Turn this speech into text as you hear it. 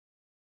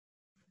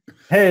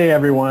Hey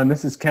everyone,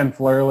 this is Ken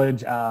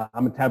Flerlage.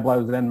 I'm a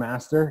Tableau Zen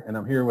Master, and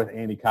I'm here with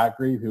Andy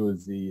Cotgreave, who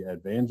is the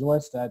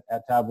evangelist at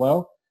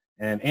Tableau.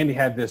 And Andy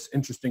had this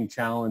interesting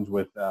challenge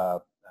with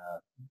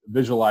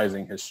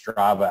visualizing his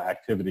Strava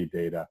activity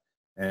data.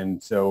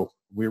 And so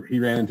he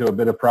ran into a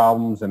bit of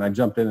problems, and I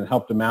jumped in and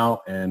helped him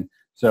out. And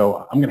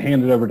so I'm going to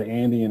hand it over to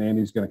Andy, and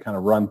Andy's going to kind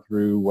of run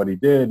through what he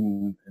did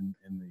and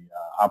the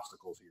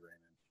obstacles he ran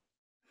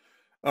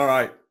into. All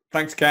right.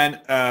 Thanks, Ken.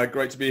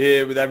 Great to be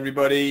here with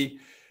everybody.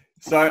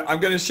 So I'm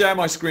going to share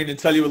my screen and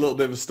tell you a little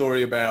bit of a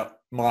story about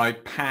my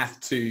path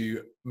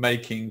to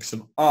making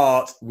some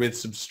art with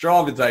some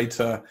Strava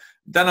data.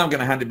 Then I'm going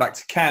to hand it back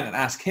to Ken and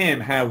ask him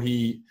how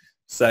he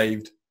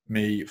saved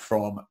me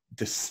from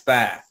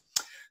despair.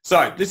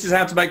 So this is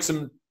how to make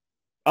some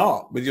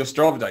art with your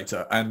Strava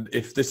data. And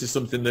if this is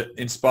something that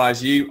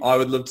inspires you, I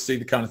would love to see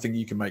the kind of thing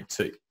you can make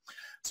too.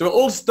 So it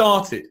all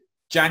started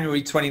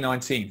January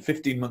 2019,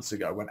 15 months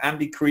ago, when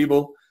Andy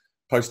Cotgreave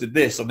posted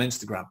this on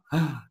Instagram.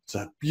 It's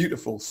a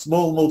beautiful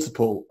small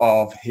multiple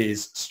of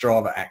his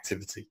Strava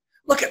activity.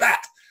 Look at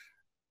that.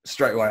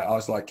 Straight away, I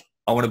was like,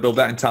 I want to build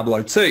that in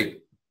Tableau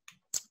too.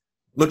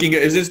 Looking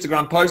at his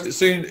Instagram post,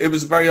 it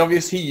was very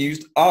obvious he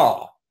used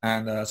R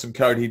and some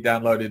code he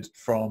downloaded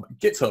from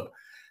GitHub.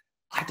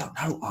 I don't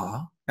know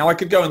R. Now I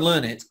could go and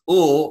learn it,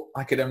 or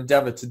I could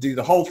endeavor to do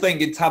the whole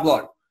thing in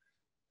Tableau,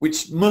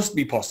 which must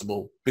be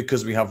possible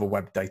because we have a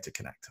web data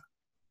connector.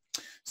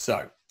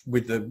 So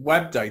with the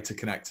web data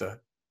connector,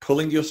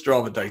 pulling your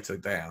Strava data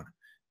down,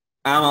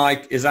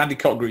 is Andy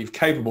Cotgreave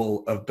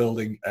capable of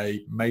building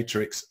a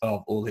matrix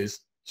of all his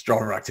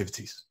Strava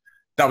activities?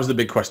 That was the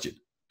big question.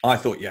 I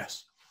thought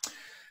yes.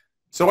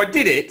 So I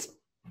did it,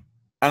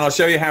 and I'll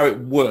show you how it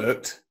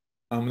worked,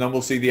 and then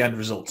we'll see the end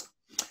result.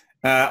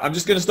 I'm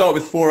just going to start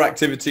with 4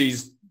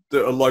 activities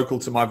that are local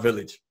to my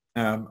village.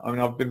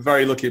 I've been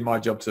very lucky in my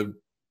job to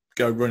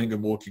go running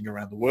and walking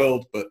around the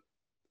world, but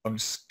I'm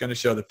just going to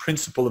show the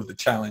principle of the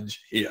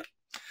challenge here.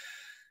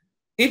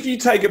 If you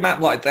take a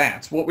map like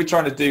that, what we're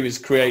trying to do is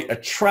create a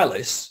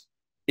trellis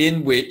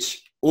in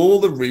which all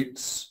the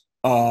routes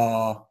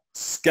are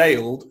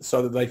scaled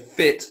so that they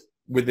fit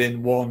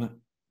within one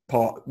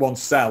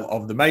cell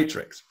of the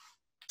matrix.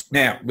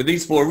 Now, with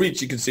these 4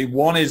 routes, you can see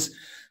one is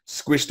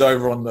squished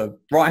over on the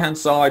right-hand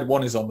side,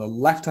 one is on the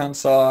left-hand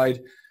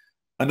side,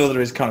 another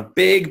is kind of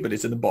big, but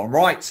it's in the bottom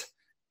right,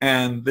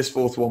 and this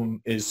 4th one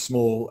is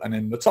small and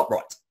in the top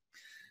right.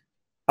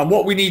 And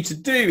what we need to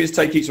do is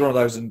take each one of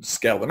those and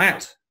scale them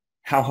out.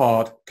 How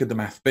hard could the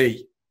math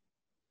be?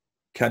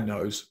 Ken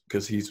knows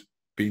because he's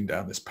been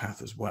down this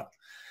path as well.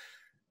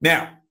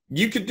 Now,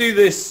 you could do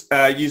this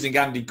using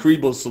Andy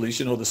Cotgreave's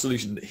solution, or the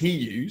solution that he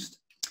used,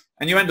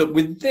 and you end up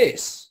with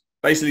this,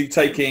 basically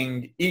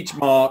taking each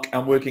mark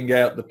and working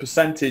out the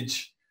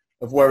percentage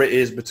of where it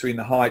is between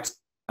the height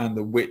and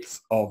the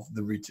width of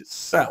the route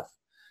itself.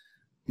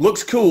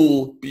 Looks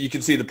cool, but you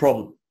can see the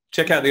problem.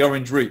 Check out the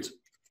orange route.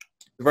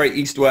 The very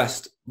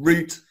east-west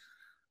route.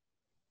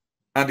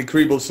 Andy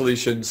Cotgreave's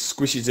solution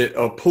squishes it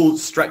or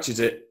stretches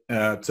it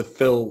to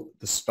fill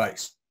the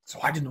space. So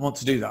I didn't want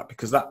to do that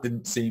because that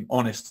didn't seem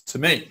honest to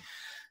me.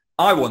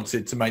 I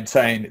wanted to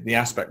maintain the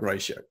aspect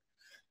ratio.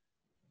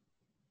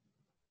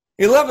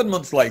 11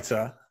 months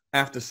later,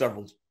 after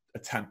several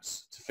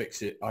attempts to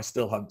fix it, I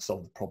still hadn't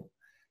solved the problem.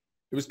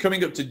 It was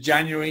coming up to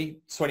January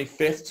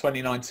 25th,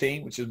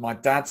 2019, which is my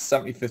dad's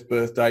 75th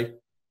birthday.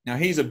 Now,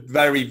 he's a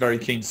very, very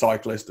keen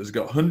cyclist. Has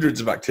got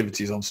hundreds of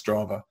activities on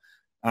Strava.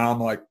 And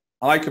I'm like,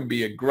 I can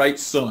be a great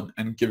son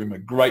and give him a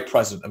great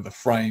present of a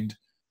framed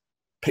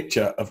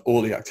picture of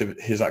all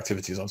his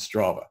activities on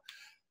Strava,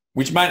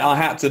 which meant I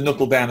had to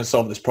knuckle down and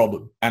solve this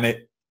problem. And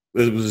it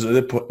was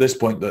at this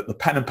point that the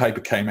pen and paper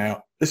came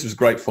out. This was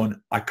great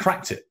fun. I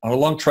cracked it. On a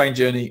long train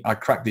journey, I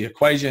cracked the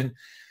equation.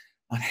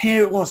 And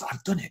here it was.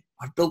 I've done it.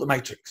 I've built a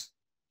matrix.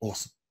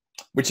 Awesome.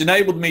 Which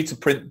enabled me to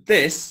print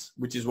this,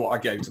 which is what I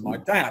gave to my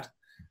dad.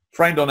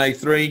 Framed on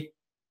A3,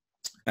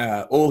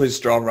 all his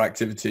Strava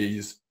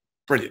activities.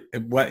 Brilliant.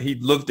 He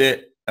loved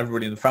it.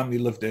 Everybody in the family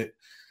loved it.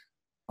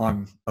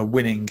 I'm a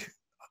winning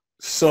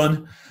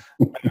son.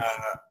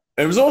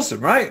 It was awesome,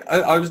 right?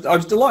 I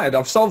was delighted.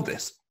 I've solved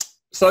this.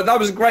 So that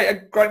was a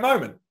great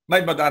moment.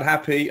 Made my dad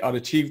happy. I'd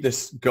achieved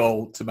this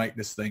goal to make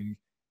this thing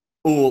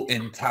all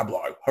in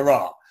Tableau.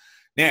 Hurrah.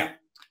 Now,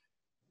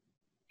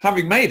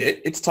 having made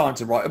it, it's time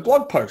to write a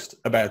blog post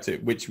about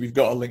it, which we've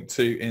got a link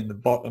to in the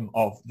bottom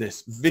of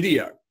this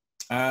video.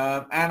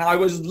 And I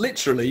was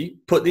literally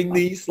putting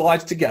these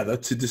slides together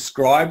to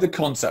describe the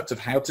concept of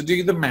how to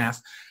do the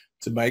math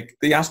to make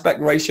the aspect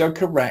ratio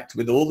correct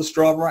with all the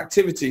Strava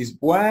activities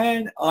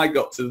when I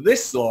got to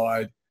this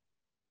slide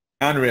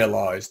and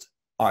realized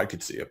I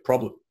could see a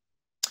problem.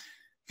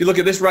 If you look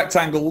at this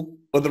rectangle,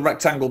 or the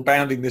rectangle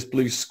bounding this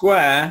blue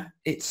square,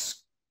 if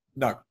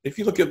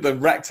you look at the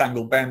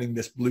rectangle bounding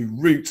this blue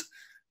route,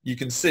 you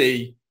can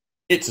see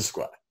it's a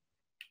square.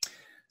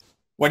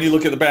 When you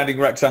look at the bounding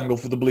rectangle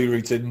for the blue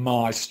route in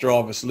my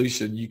Strava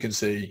solution, you can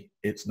see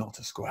it's not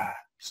a square.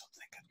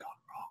 Something had gone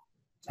wrong.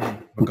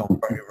 Something had gone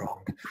very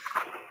wrong.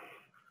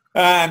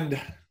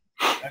 And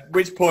At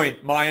which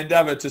point my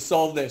endeavor to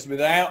solve this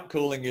without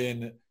calling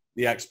in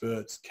the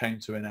experts came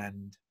to an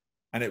end.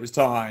 And it was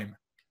time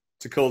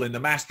to call in the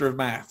master of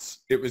maths.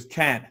 It was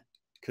Ken.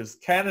 Because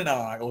Ken and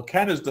I, or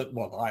Ken has done,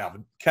 well, I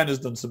haven't, Ken has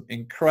done some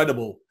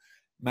incredible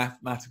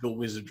mathematical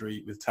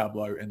wizardry with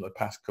Tableau in the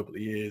past couple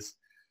of years.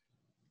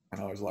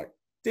 And I was like,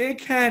 dear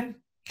Ken,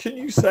 can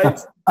you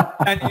save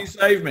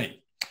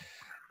me?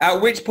 At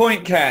which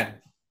point, Ken,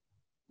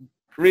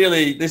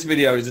 really, this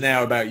video is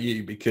now about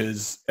you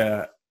because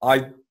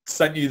I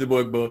sent you the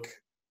workbook,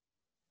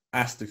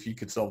 asked if you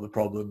could solve the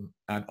problem,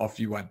 and off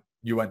you went.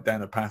 You went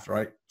down a path,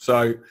 right?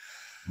 So,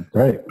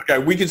 great. Okay,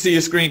 we can see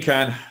your screen,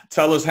 Ken.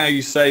 Tell us how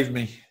you saved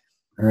me.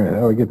 All right,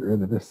 how do we get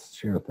rid of this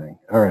share thing?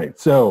 All right,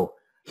 so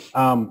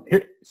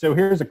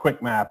here's a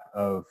quick map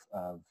of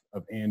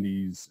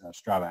Andy's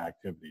Strava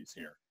activities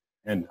here.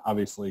 And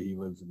obviously he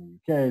lives in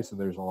the UK, so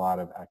there's a lot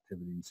of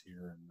activities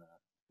here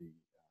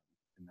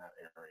in that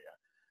area.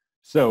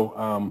 So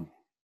let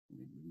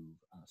me move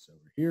us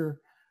over here.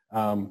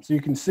 So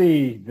you can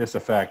see this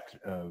effect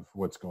of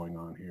what's going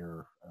on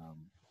here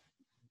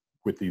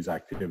with these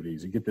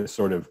activities. You get this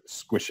sort of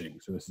squishing.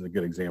 So this is a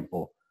good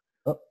example.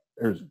 Oh,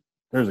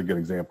 there's a good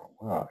example.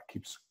 Oh, it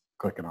keeps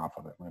clicking off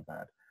of it, my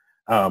bad.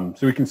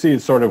 So we can see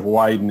it's sort of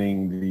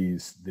widening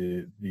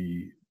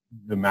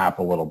the map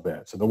a little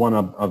bit. So the one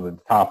on the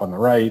top on the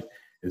right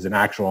is an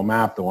actual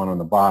map. The one on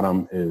the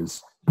bottom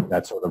is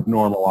that sort of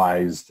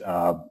normalized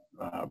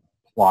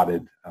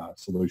plotted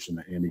solution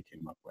that Andy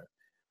came up with.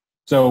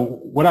 So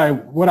what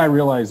I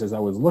realized as I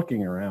was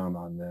looking around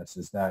on this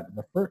is that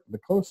the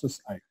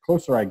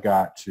closer I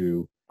got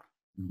to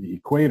the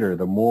equator,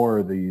 the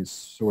more these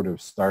sort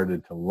of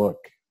started to look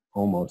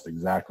almost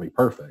exactly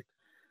perfect.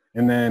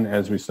 And then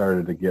as we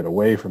started to get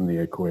away from the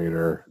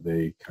equator,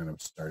 they kind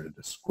of started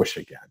to squish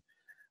again.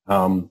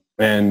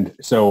 And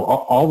so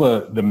all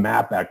the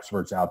map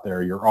experts out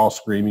there, you're all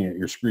screaming at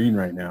your screen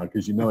right now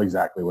because you know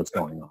exactly what's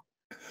going on.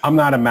 I'm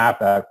not a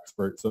map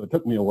expert, so it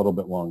took me a little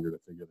bit longer to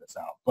figure this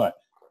out. But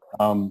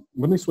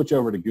let me switch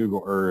over to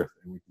Google Earth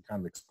and we can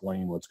kind of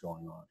explain what's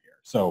going on here.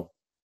 So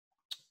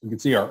we can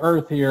see our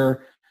Earth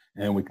here,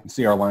 and we can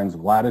see our lines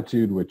of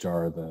latitude, which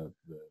are the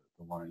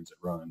lines that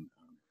run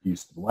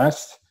east and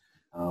west.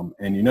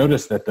 And you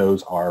notice that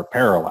those are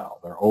parallel.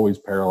 They're always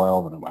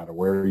parallel no matter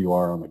where you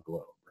are on the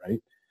globe, right?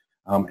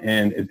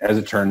 As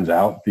it turns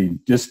out, the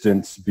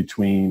distance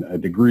between a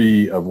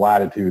degree of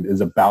latitude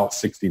is about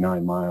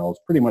 69 miles,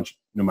 pretty much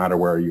no matter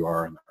where you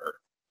are on the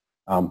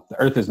Earth. The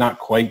Earth is not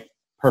quite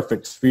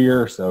perfect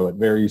sphere, so it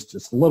varies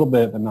just a little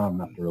bit, but not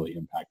enough to really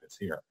impact us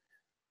here.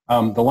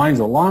 The lines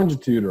of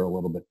longitude are a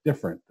little bit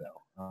different,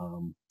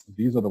 though.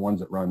 These are the ones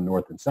that run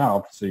north and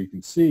south, so you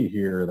can see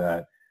here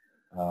that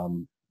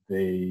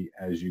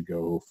as you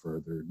go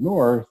further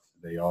north,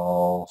 they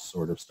all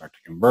sort of start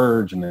to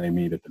converge, and then they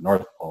meet at the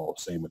North Pole,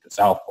 same with the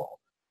South Pole.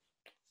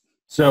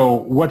 So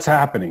what's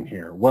happening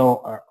here?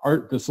 Well,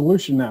 the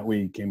solution that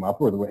we came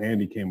up with, what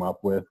Andy came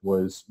up with,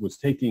 was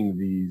taking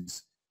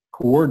these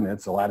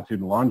coordinates, the latitude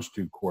and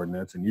longitude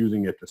coordinates, and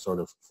using it to sort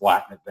of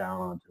flatten it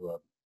down onto a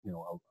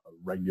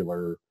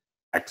regular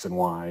X and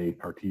Y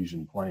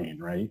Cartesian plane,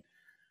 right?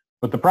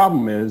 But the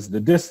problem is the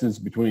distance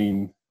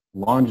between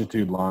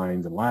longitude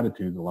lines and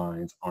latitude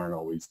lines aren't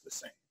always the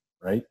same,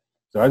 right?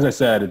 So as I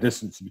said, a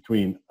distance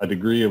between a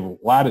degree of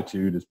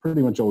latitude is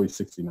pretty much always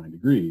 69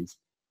 degrees.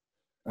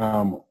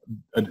 The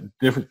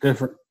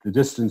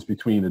distance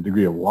between a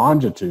degree of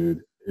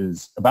longitude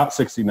is about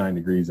 69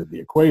 degrees at the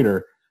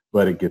equator,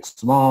 but it gets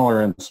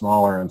smaller and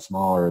smaller and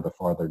smaller the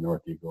farther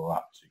north you go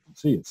up. So you can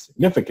see it's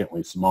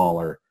significantly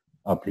smaller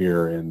up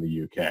here in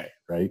the UK,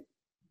 right?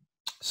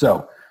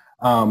 So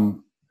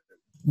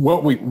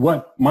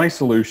what my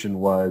solution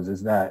was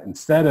is that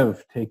instead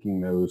of taking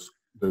those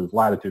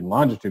latitude and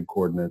longitude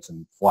coordinates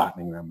and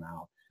flattening them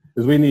out,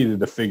 is we needed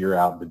to figure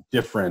out the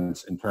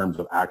difference in terms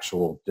of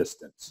actual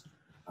distance.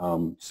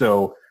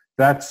 So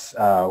that's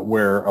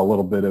where a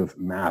little bit of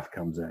math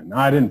comes in. Now,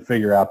 I didn't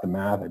figure out the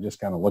math. I just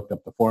kind of looked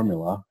up the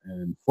formula.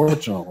 And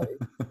fortunately,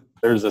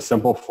 there's a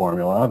simple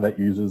formula that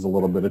uses a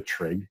little bit of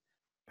trig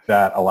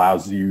that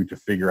allows you to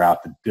figure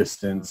out the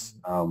distance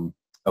of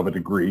a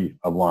degree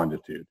of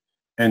longitude.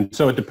 And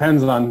so it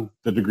depends on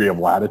the degree of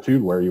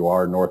latitude, where you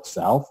are, north,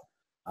 south.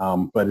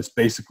 But it's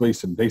basically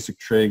some basic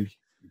trig.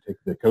 You take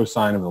the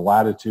cosine of the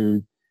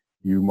latitude,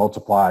 you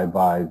multiply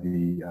by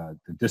the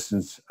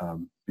distance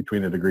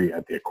between a degree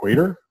at the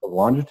equator of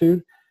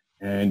longitude,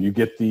 and you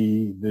get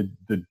the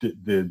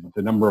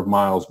number of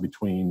miles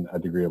between a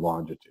degree of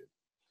longitude.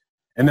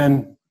 And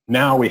then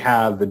now we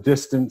have the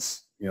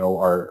distance,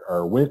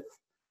 our width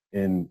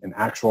in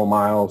actual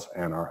miles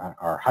and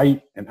our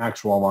height in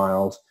actual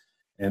miles.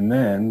 And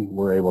then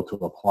we're able to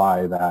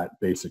apply that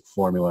basic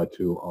formula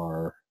to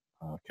our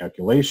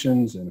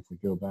calculations. And if we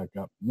go back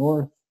up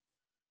north,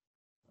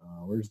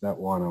 where's that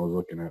one I was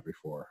looking at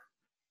before?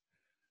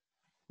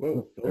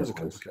 Whoa, that was a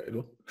complicated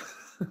one.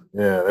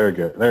 Yeah, there we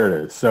go. There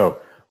it is. So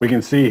we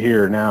can see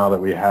here now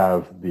that we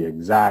have the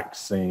exact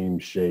same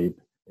shape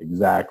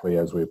exactly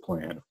as we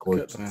planned. Of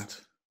course,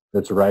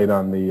 it's right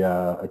on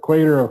the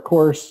equator, of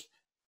course.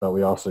 but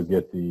we also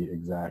get the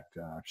exact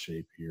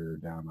shape here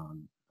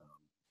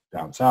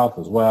down south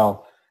as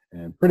well.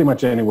 And pretty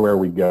much anywhere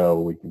we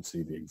go, we can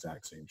see the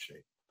exact same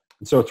shape.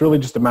 And so it's really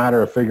just a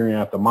matter of figuring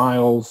out the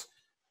miles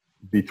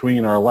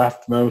between our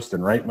leftmost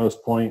and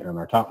rightmost point and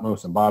our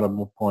topmost and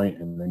bottommost point,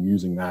 and then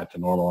using that to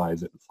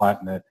normalize it and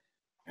flatten it.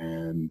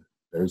 And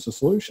there's a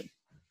solution.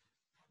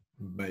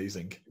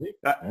 Amazing.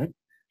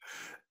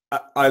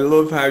 I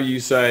love how you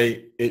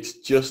say it's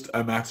just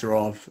a matter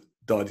of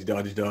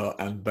da-di-da-di-da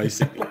and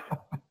basically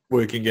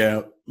working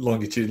out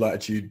longitude,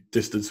 latitude,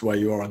 distance where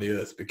you are on the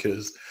Earth,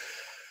 because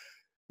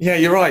yeah,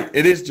 you're right.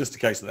 It is just a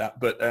case of that,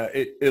 but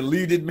it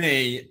eluded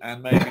me,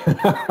 and maybe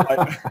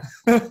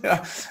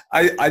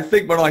I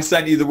think when I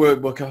sent you the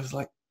workbook, I was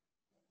like,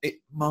 it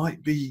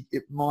might be,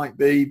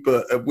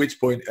 but at which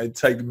point it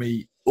taken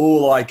me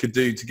all I could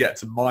do to get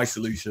to my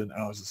solution, and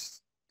I was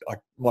just,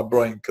 my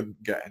brain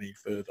couldn't get any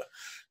further.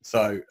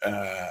 So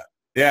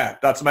yeah,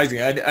 that's amazing,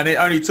 and it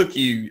only took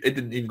you. It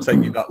didn't even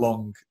take you that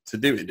long to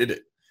do it, did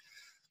it?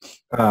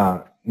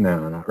 No,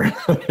 not really.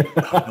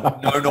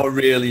 No, not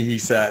really. He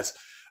says.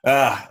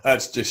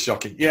 That's just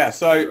shocking. Yeah.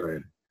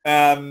 So,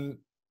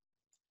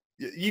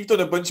 you've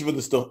done a bunch of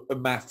other stuff,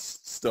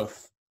 maths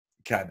stuff,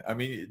 Ken. I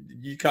mean,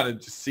 you kind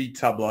of just see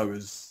Tableau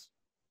as.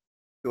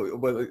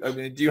 I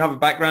mean, do you have a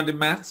background in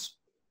maths?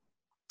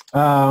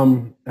 I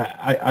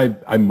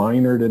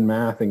minored in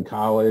math in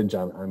college.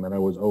 I mean, I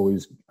was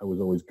always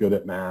good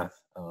at math.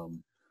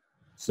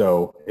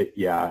 So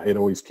it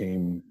always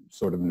came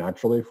sort of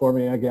naturally for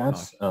me, I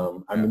guess.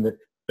 I mean,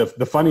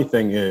 the funny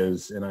thing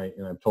is, and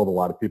I've told a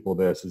lot of people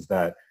this, is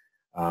that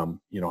I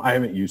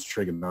haven't used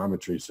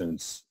trigonometry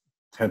since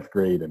 10th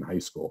grade in high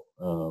school.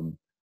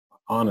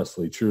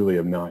 Honestly, truly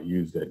have not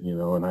used it.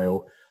 And I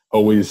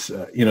always,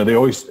 they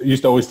always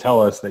used to always tell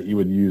us that you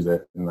would use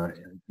it, and I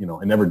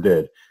never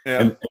did. Yeah.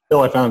 And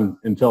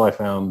until I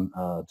found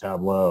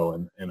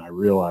Tableau, and I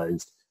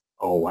realized,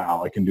 oh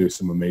wow, I can do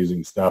some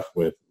amazing stuff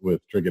with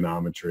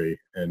trigonometry,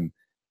 and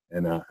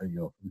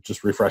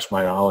just refresh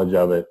my knowledge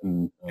of it,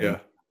 and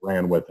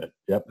ran with it.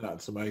 Yep.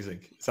 That's amazing.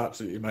 It's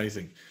absolutely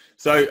amazing.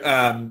 So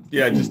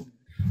just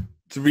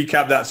to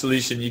recap that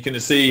solution, you can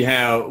see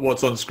how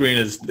what's on screen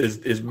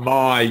is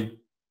my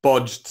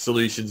bodged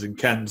solutions and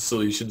Ken's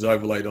solutions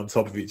overlaid on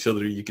top of each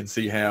other. You can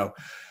see how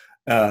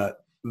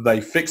they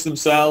fix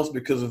themselves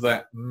because of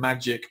that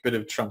magic bit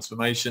of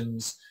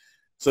transformations.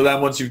 So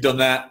then once you've done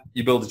that,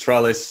 you build a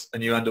trellis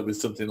and you end up with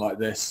something like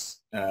this,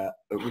 at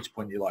which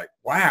point you're like,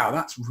 wow,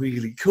 that's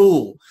really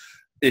cool.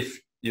 If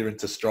you're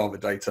into Strava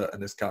data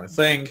and this kind of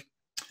thing,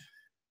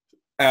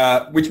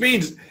 which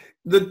means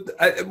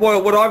that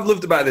what I've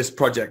loved about this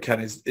project, Ken,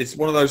 is it's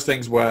one of those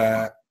things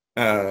where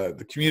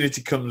the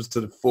community comes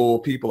to the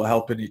fore, people are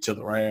helping each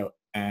other out,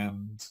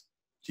 and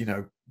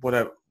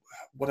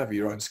whatever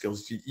your own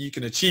skills, you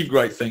can achieve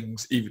great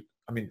things. Even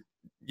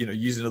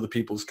using other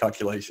people's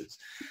calculations.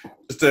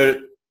 Just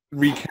to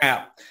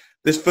recap,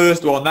 this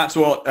first one, that's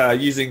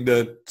what using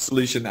the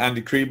solution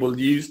Andy Kriebel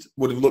used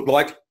would have looked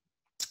like.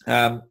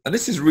 And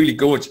this is really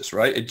gorgeous,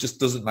 right? It just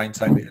doesn't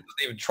maintain it. It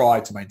doesn't even try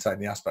to maintain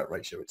the aspect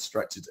ratio. It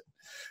stretches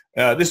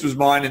it. This was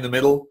mine in the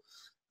middle.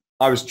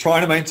 I was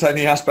trying to maintain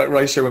the aspect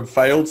ratio and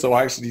failed, so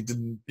I actually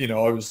didn't,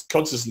 I was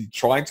consciously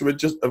trying to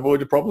just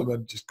avoid a problem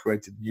and just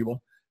created a new one.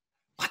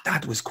 My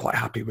dad was quite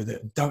happy with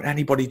it. Don't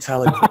anybody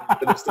tell him that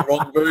it's the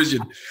wrong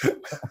version.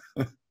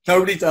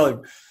 Nobody tell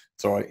him.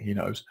 It's all right, he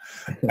knows.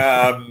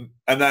 And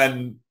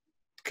then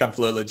Ken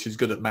Flerlage, who's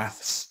good at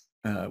maths,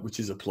 which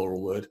is a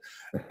plural word.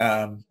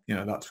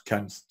 That's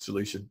Ken's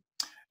solution.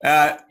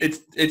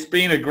 It's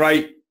been a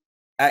great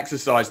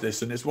exercise,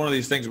 this, and it's one of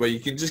these things where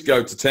you can just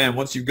go to town.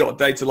 Once you've got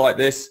data like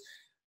this,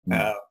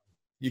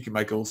 you can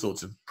make all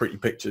sorts of pretty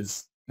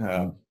pictures.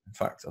 In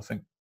fact, I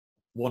think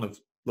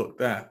look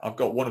there, I've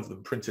got one of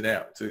them printed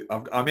out.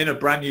 I'm in a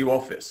brand new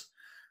office.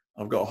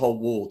 I've got a whole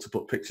wall to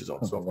put pictures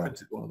on, so I've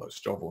printed one of those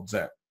Strava ones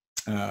out.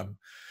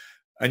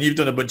 And you've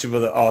done a bunch of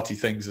other arty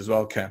things as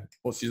well, Ken.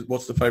 What's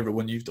the favourite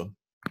one you've done?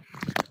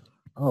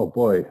 Oh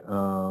boy,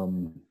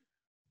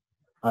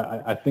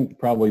 I think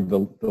probably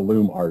the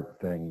loom art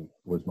thing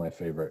was my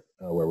favorite,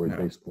 where we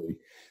basically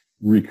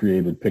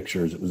recreated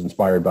pictures. It was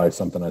inspired by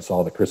something I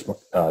saw that Chris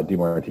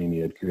DeMartini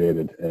had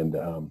created,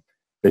 and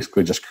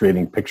basically just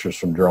creating pictures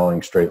from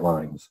drawing straight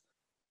lines.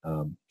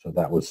 So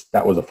that was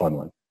a fun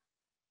one.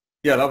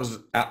 Yeah, that was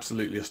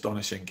absolutely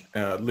astonishing.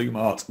 Loom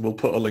art, we'll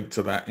put a link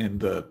to that in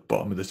the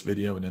bottom of this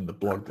video and in the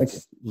blog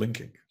that's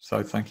linking.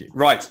 So thank you.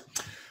 Right.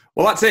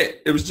 Well, that's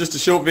it. It was just a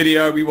short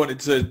video. We wanted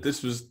to,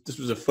 this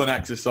was a fun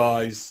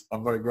exercise.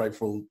 I'm very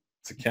grateful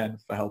to Ken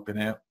for helping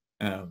out.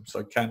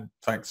 So Ken,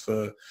 thanks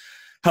for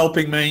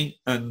helping me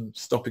and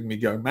stopping me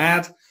go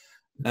mad.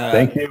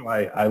 Thank you.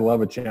 I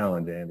love a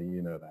challenge, Andy.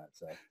 You know that.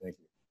 So thank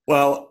you.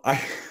 Well,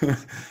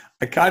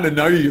 I kind of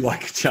know you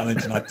like a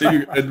challenge, and I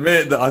do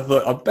admit that I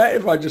thought, I bet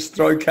if I just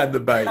throw Ken the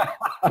bait,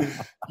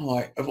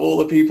 like, of all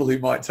the people who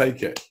might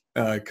take it,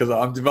 because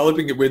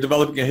we're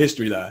developing a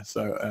history there.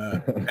 So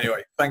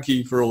anyway, thank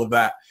you for all of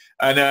that.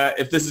 And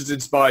if this has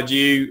inspired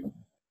you,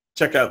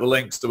 check out the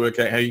links to work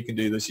out how you can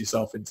do this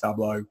yourself in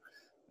Tableau.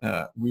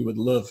 we would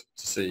love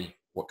to see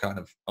what kind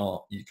of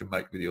art you can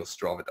make with your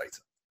Strava data.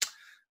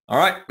 All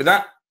right, with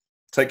that,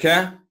 take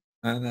care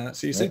and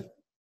see you soon.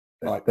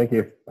 Bye. Thank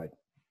you. Bye.